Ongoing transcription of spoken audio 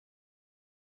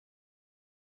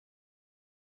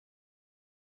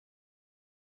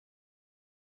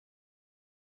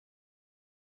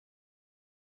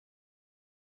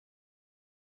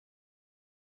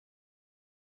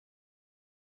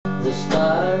The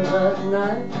stars at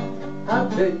night are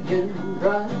big and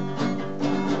bright.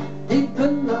 Deep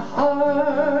in the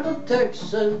heart of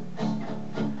Texas,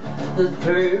 the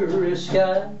prairie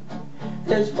sky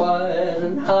is wide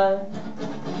and high.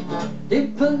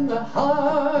 Deep in the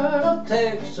heart of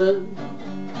Texas,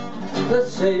 the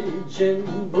sage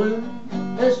in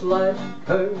bloom is like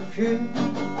perfume.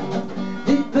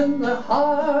 Deep in the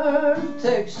heart of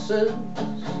Texas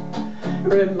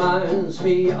reminds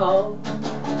me of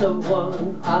the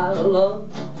one I love.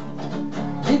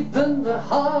 Deep in the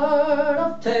heart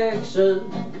of Texas,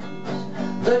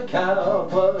 the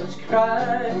cowboys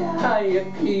cry,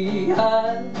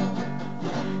 hi-yi-hi.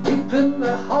 Deep in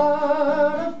the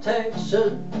heart of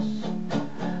Texas,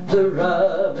 the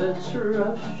rabbits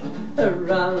rush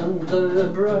around the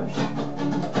brush.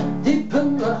 Deep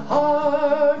in the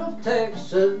heart of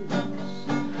Texas,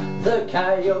 the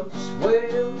coyotes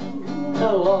wail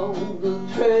along the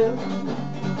trail.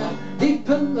 Deep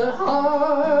in the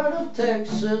heart of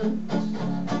Texas,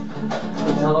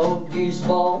 the doggies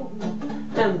bawl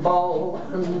and bawl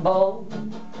and bawl.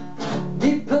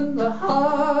 Deep in the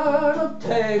heart of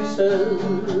Texas,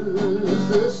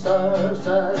 the stars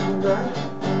at night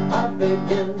are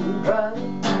big and bright.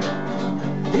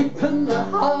 Deep in the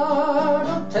heart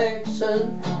of Texas,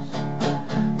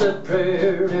 the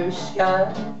prairie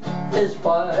sky is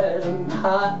wide and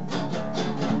high.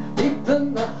 Deep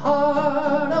in the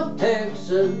heart of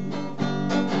Texas,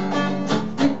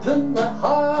 deep in the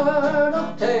heart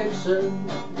of Texas,